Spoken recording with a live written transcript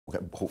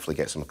We'll hopefully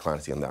get some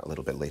clarity on that a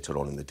little bit later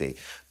on in the day.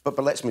 But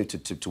let's move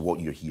to what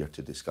you're here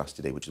to discuss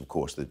today, which is, of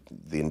course,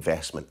 the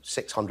investment,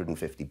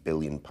 £650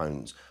 billion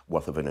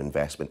worth of an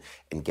investment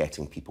in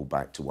getting people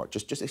back to work.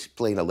 Just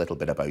explain a little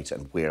bit about it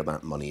and where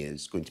that money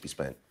is going to be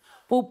spent.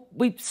 Well,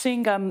 we're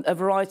seeing a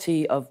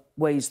variety of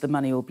ways the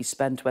money will be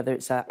spent, whether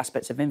it's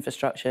aspects of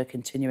infrastructure,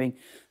 continuing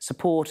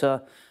support,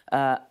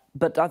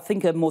 but I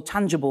think a more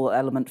tangible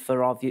element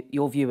for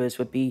your viewers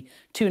would be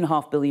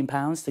 £2.5 billion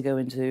to go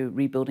into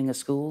rebuilding of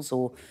schools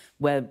or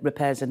where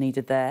repairs are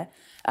needed there.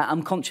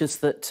 I'm conscious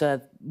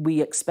that we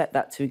expect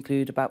that to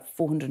include about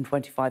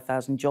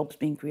 425,000 jobs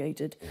being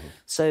created.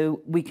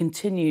 So we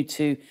continue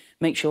to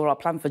make sure our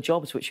plan for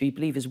jobs, which we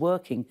believe is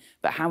working,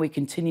 but how we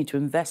continue to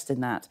invest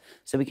in that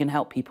so we can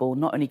help people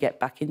not only get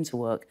back into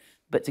work,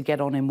 but to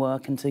get on in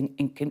work and to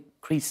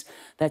increase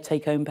their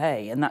take-home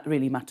pay. And that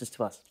really matters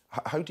to us.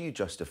 How do you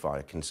justify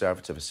a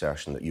Conservative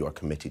assertion that you are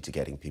committed to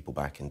getting people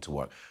back into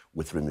work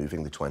with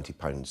removing the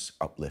 £20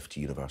 uplift to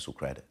universal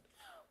credit?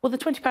 Well, the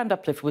 £20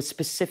 uplift was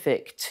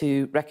specific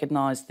to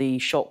recognise the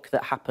shock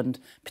that happened,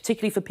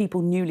 particularly for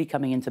people newly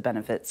coming into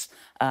benefits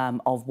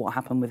of what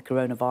happened with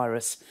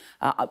coronavirus.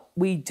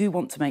 We do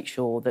want to make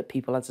sure that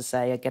people, as I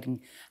say, are getting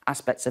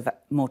aspects of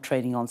more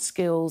training on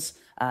skills.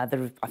 I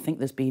think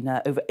there's been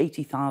over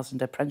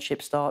 80,000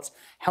 apprenticeship starts,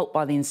 helped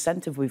by the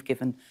incentive we've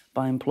given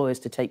by employers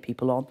to take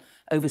people on.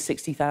 Over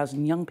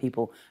 60,000 young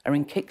people are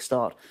in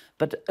Kickstart.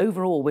 But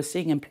overall, we're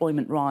seeing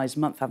employment rise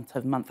month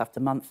after month after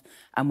month,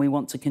 and we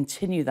want to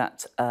continue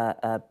that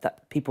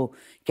people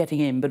getting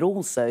in, but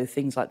also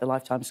things like the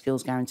Lifetime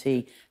Skills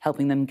Guarantee,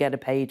 helping them get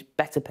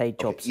better paid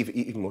jobs. Okay,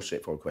 even more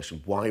straightforward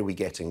question. Why are we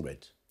getting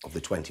rid of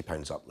the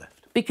 £20 uplift?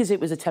 Because it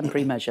was a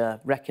temporary measure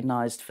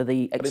recognised for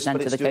the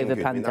extent of the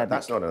COVID pandemic. I mean,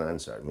 that's not an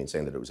answer. I mean,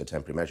 saying that it was a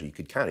temporary measure. You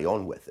could carry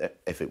on with it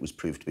if it was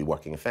proved to be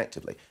working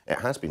effectively. It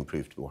has been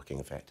proved to be working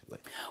effectively.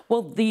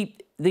 Well,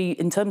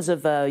 in terms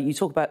of, you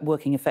talk about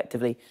working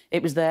effectively,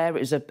 it was there, it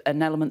was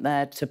an element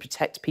there to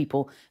protect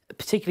people,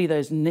 particularly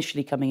those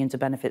initially coming into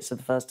benefits for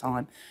the first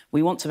time.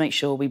 We want to make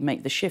sure we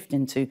make the shift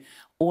into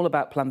all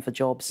about plan for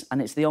jobs,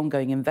 and it's the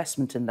ongoing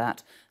investment in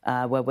that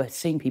where we're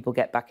seeing people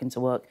get back into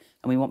work,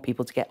 and we want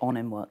people to get on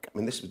in work. I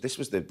mean, this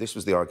was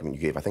the argument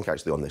you gave, I think,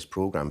 actually on this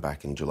programme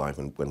back in July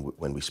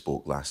when we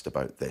spoke last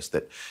about this,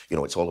 that, you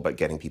know, it's all about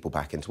getting people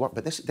back into work.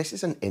 But this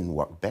is an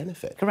in-work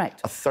benefit. Correct.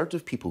 A third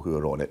of people who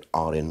are on it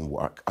are in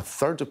work. A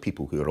third of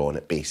people who are on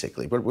it,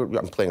 basically,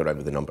 I'm playing around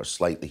with the numbers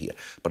slightly here,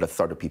 but a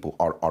third of people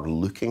are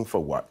looking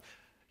for work.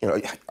 You know,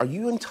 are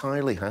you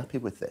entirely happy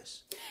with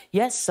this?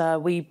 Yes,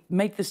 we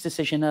made this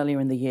decision earlier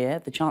in the year.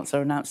 The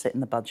Chancellor announced it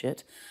in the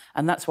budget,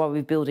 and that's why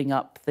we're building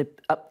up the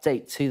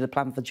update to the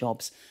plan for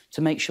jobs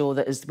to make sure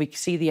that as we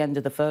see the end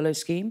of the furlough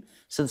scheme,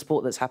 so the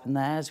support that's happened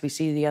there, as we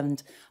see the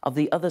end of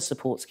the other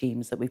support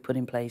schemes that we've put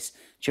in place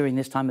during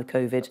this time of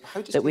COVID,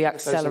 that we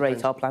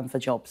accelerate our plan for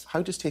jobs.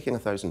 How does taking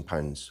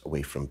 £1,000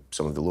 away from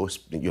some of the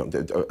lowest,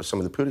 some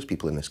of the poorest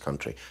people in this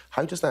country,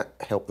 how does that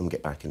help them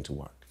get back into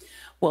work?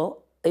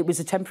 Well, it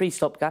was a temporary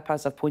stopgap,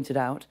 as I've pointed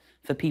out,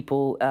 for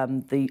people.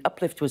 The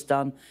uplift was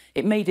done.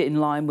 It made it in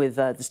line with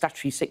the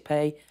statutory sick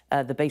pay,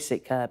 the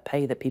basic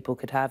pay that people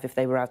could have if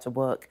they were out of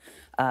work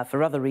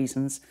for other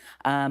reasons.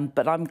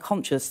 But I'm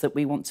conscious that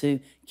we want to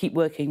keep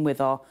working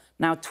with our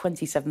now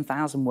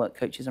 27,000 work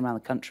coaches around the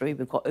country.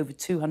 We've got over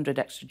 200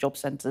 extra job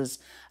centres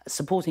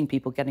supporting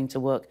people getting to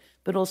work,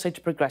 but also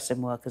to progress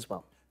in work as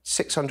well.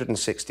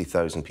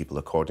 660,000 people,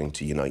 according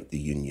to Unite the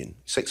Union,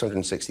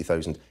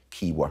 660,000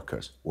 key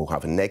workers will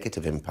have a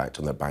negative impact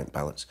on their bank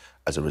balance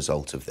as a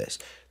result of this.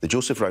 The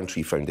Joseph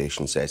Rowntree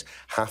Foundation says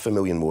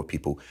 500,000 more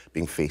people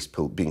being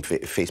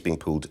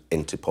pulled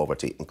into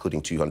poverty,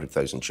 including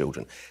 200,000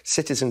 children.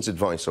 Citizens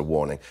Advice are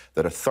warning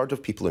that a third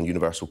of people on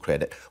universal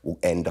credit will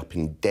end up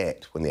in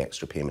debt when the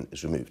extra payment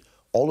is removed.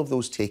 All of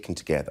those taken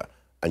together,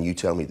 and you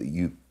tell me that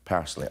you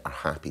personally are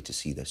happy to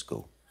see this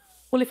go.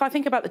 Well, if I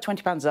think about the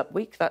 £20 up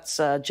week, that's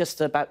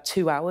just about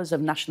 2 hours of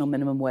national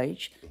minimum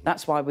wage.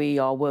 That's why we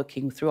are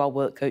working through our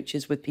work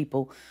coaches with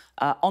people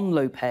on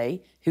low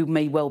pay who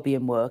may well be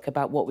in work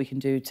about what we can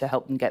do to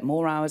help them get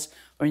more hours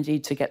or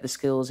indeed to get the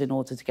skills in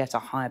order to get a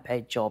higher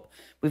paid job.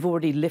 We've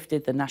already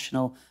lifted the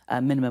national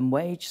minimum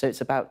wage, so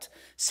it's about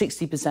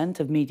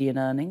 60% of median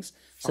earnings.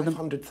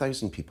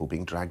 500,000 people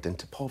being dragged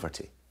into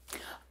poverty.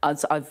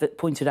 As I've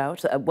pointed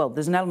out, well,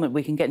 there's an element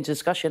we can get into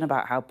discussion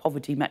about how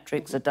poverty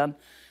metrics are done,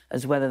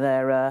 as whether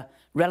they're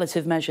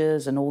relative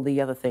measures and all the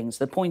other things.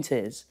 The point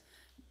is,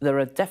 there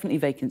are definitely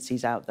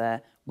vacancies out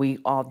there. We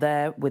are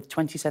there with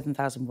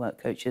 27,000 work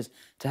coaches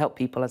to help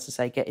people, as I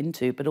say, get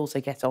into, but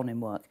also get on in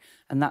work.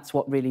 And that's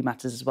what really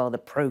matters as well, the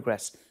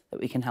progress that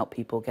we can help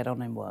people get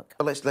on in work.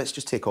 Well, let's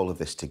just take all of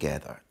this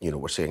together. You know,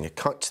 we're seeing a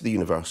cut to the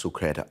universal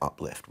credit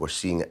uplift. We're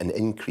seeing an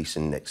increase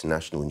in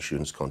national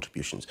insurance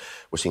contributions.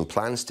 We're seeing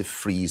plans to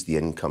freeze the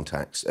income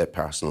tax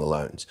personal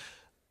allowance.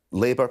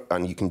 Labour,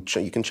 and you can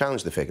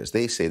challenge the figures,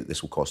 they say that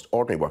this will cost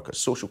ordinary workers,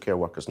 social care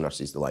workers,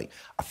 nurses, the like,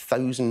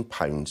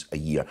 £1,000 a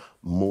year,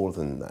 more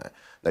than that.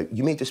 Now,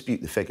 you may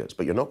dispute the figures,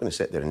 but you're not going to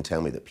sit there and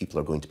tell me that people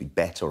are going to be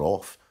better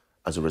off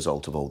as a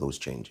result of all those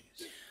changes.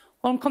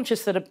 Well, I'm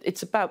conscious that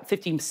it's about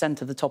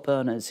 15% of the top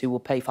earners who will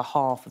pay for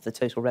half of the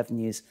total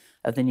revenues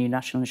of the new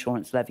national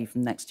insurance levy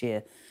from next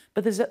year.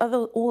 But there's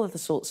all other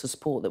sorts of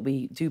support that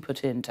we do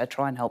put in to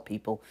try and help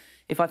people.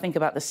 If I think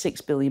about the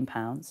 £6 billion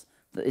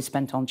that is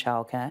spent on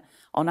childcare,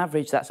 on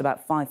average, that's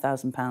about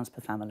 £5,000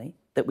 per family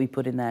that we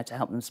put in there to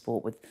help them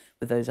support with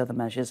those other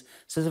measures.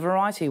 So there's a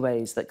variety of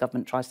ways that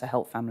government tries to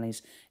help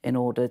families in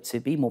order to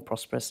be more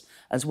prosperous,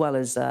 as well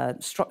as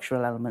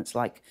structural elements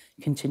like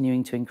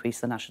continuing to increase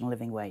the national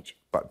living wage.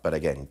 But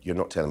again, you're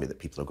not telling me that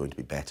people are going to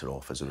be better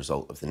off as a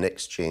result of the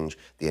next change,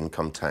 the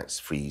income tax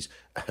freeze,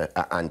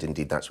 and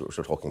indeed that's what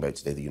we're talking about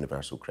today, the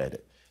universal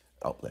credit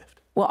uplift.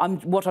 Well,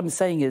 what I'm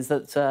saying is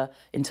that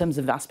in terms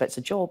of aspects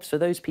of jobs, for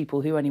those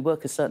people who only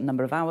work a certain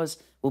number of hours,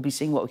 we'll be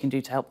seeing what we can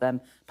do to help them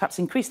perhaps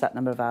increase that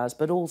number of hours,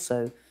 but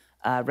also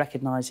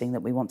recognising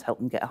that we want to help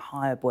them get a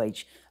higher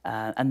wage.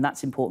 And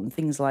that's important.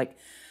 Things like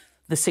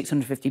the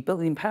 £650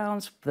 billion,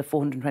 the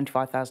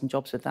 425,000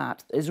 jobs with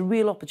that, is a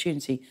real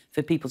opportunity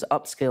for people to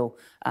upskill,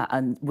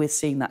 and we're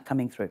seeing that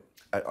coming through.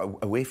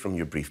 Away from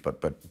your brief,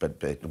 but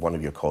one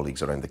of your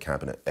colleagues around the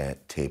cabinet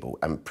table,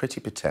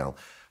 Priti Patel,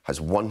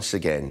 has once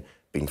again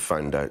been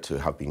found out to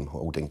have been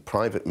holding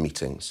private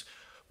meetings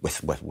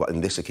with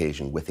on this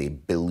occasion, with a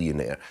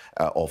billionaire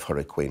of her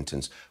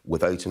acquaintance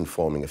without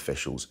informing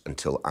officials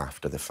until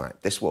after the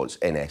fact. This was,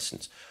 in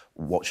essence,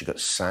 what she got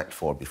sacked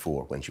for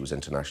before when she was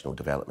International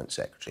Development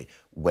Secretary.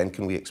 When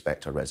can we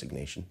expect her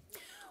resignation?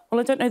 Well,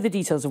 I don't know the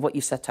details of what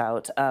you set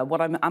out. What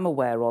I'm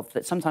aware of,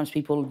 that sometimes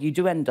you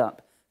do end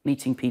up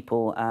meeting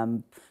people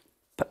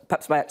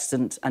perhaps by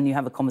accident, and you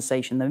have a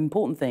conversation. The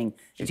important thing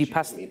is you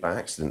pass... She didn't meet by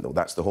accident, though.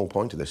 That's the whole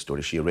point of this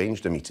story. She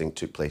arranged a meeting,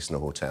 took place in a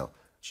hotel.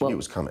 She knew it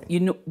was coming. You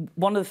know,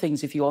 one of the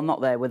things, if you are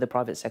not there with the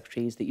private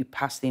secretary, is that you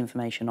pass the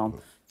information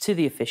on to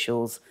the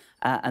officials,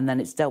 and then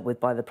it's dealt with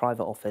by the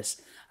private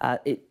office. I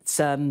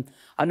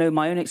know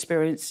my own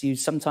experience, you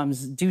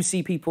sometimes do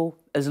see people,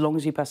 as long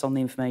as you pass on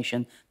the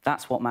information,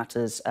 that's what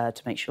matters,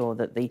 to make sure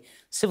that the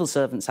civil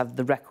servants have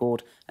the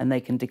record and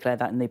they can declare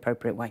that in the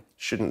appropriate way.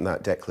 Shouldn't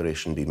that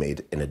declaration be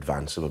made in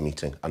advance of a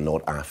meeting and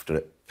not after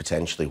it,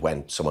 potentially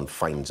when someone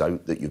finds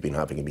out that you've been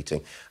having a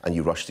meeting and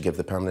you rush to give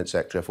the Permanent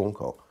Secretary a phone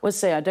call? Well,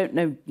 I don't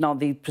know now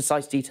the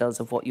precise details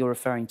of what you're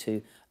referring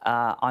to.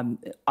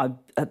 I've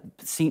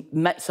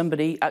met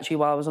somebody, actually,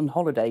 while I was on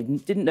holiday,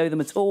 didn't know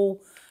them at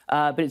all,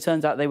 but it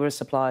turns out they were a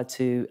supplier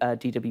to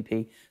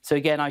DWP. So,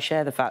 again, I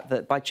share the fact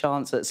that by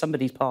chance at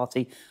somebody's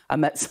party, I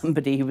met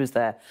somebody who was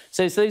there.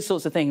 So it's those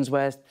sorts of things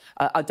where,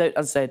 I don't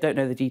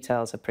know the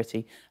details of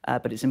Priti,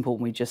 but it's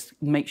important we just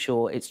make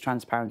sure it's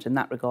transparent in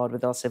that regard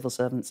with our civil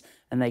servants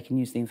and they can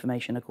use the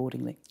information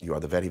accordingly. You are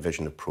the very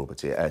vision of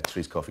probity.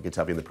 Therese Coffey, good to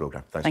have you in the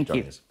programme. Thanks for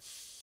joining us.